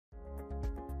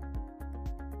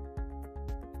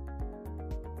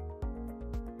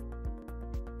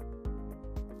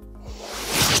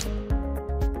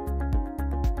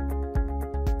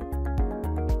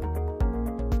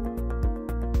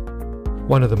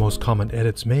One of the most common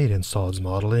edits made in solids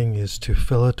modeling is to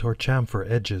fillet or chamfer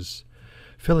edges.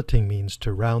 Filleting means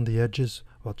to round the edges,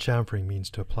 while chamfering means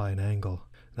to apply an angle.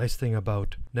 The nice thing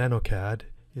about nanoCAD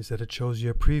is that it shows you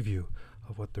a preview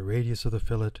of what the radius of the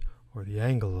fillet or the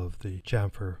angle of the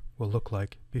chamfer will look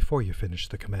like before you finish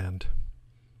the command.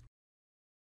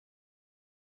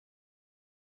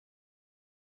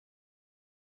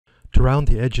 To round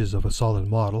the edges of a solid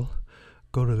model,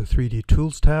 go to the 3D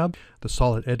Tools tab, the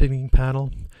Solid Editing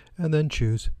panel, and then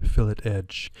choose Fillet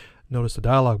Edge. Notice the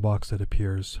dialog box that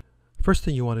appears. First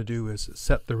thing you want to do is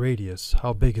set the radius.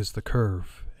 How big is the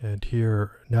curve? And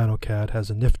here nanoCAD has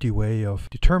a nifty way of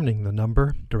determining the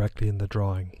number directly in the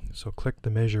drawing. So click the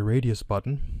Measure Radius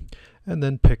button and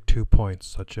then pick 2 points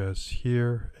such as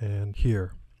here and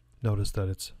here. Notice that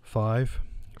it's 5.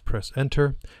 Press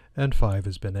Enter and 5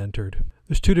 has been entered.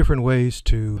 There's 2 different ways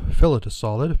to fillet a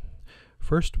solid.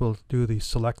 First we'll do the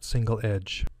Select Single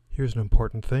Edge. Here's an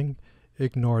important thing.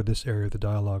 Ignore this area of the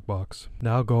dialog box.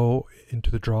 Now go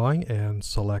into the drawing and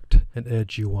select an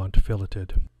edge you want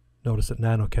filleted. Notice that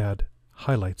nanoCAD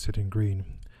highlights it in green.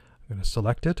 I'm going to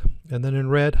select it, and then in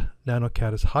red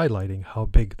nanoCAD is highlighting how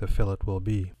big the fillet will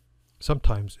be.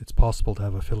 Sometimes it's possible to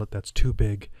have a fillet that's too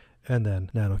big and then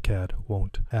nanoCAD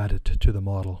won't add it to the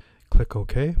model. Click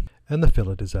OK and the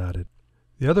fillet is added.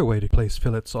 The other way to place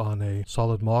fillets on a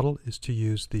solid model is to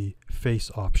use the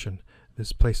Face option.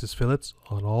 This places fillets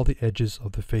on all the edges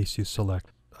of the face you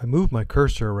select. I move my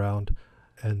cursor around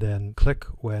and then click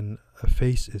when a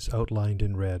face is outlined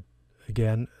in red.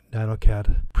 Again,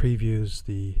 nanoCAD previews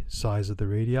the size of the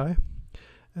radii,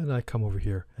 and I come over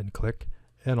here and click,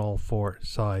 and all 4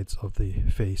 sides of the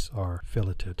face are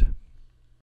filleted.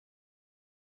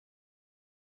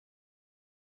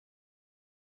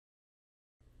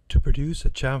 To produce a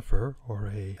chamfer, or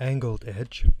a angled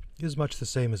edge, is much the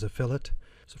same as a fillet.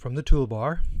 So from the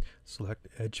toolbar, select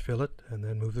Edge Fillet and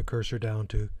then move the cursor down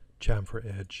to Chamfer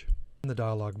Edge. And the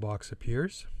dialog box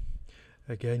appears.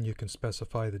 Again, you can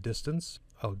specify the distance.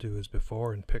 I'll do as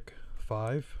before and pick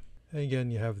 5. And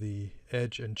again, you have the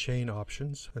edge and chain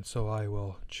options, and so I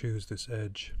will choose this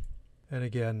edge. And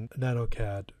again,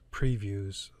 nanoCAD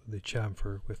previews the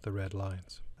chamfer with the red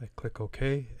lines. I click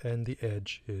OK and the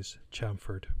edge is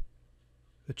chamfered.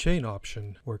 The chain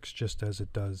option works just as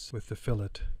it does with the fillet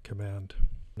command.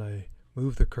 And I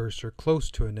move the cursor close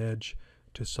to an edge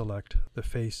to select the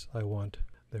face I want.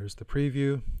 There's the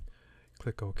preview.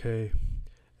 Click OK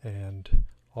and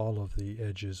all of the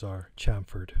edges are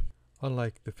chamfered.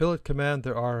 Unlike the fillet command,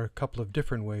 there are a couple of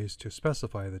different ways to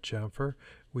specify the chamfer.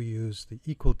 We use the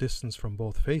equal distance from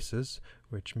both faces,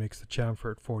 which makes the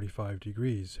chamfer at 45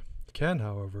 degrees. You can,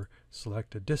 however,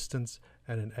 select a distance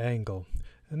and an angle,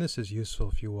 and this is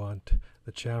useful if you want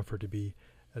the chamfer to be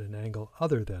at an angle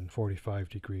other than 45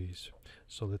 degrees.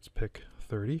 So let's pick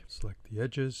 30, select the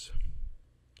edges,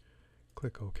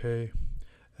 click OK,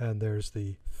 and there's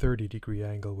the 30-degree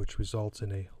angle, which results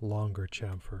in a longer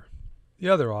chamfer. The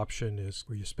other option is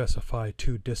where you specify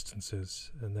 2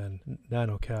 distances and then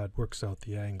nanoCAD works out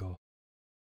the angle.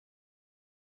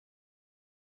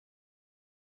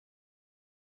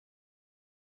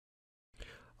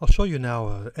 I'll show you now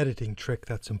an editing trick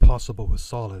that's impossible with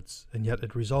solids, and yet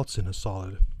it results in a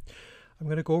solid. I'm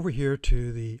going to go over here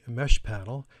to the Mesh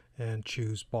panel and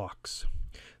choose Box.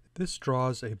 This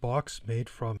draws a box made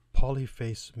from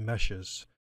polyface meshes.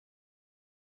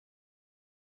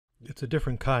 It's a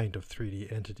different kind of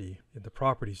 3D entity. In the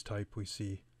Properties type we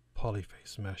see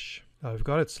Polyface Mesh. Now I've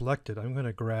got it selected. I'm going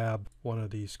to grab one of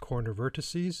these corner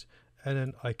vertices and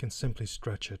then I can simply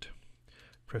stretch it.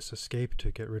 Press Escape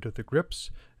to get rid of the grips,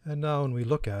 and now when we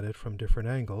look at it from different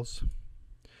angles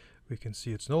we can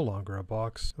see it's no longer a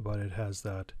box, but it has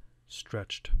that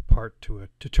stretched part to it.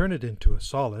 To turn it into a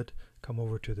solid, come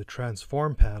over to the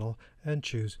Transform panel and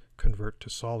choose Convert to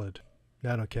Solid.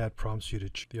 nanoCAD prompts you to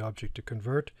choose the object to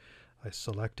convert. I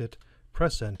select it,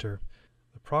 press Enter.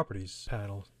 The Properties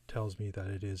panel tells me that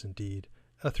it is indeed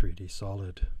a 3D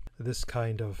solid. This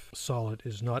kind of solid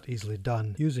is not easily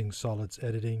done using solids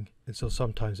editing, and so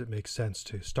sometimes it makes sense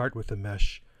to start with a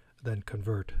mesh, then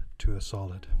convert to a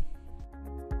solid.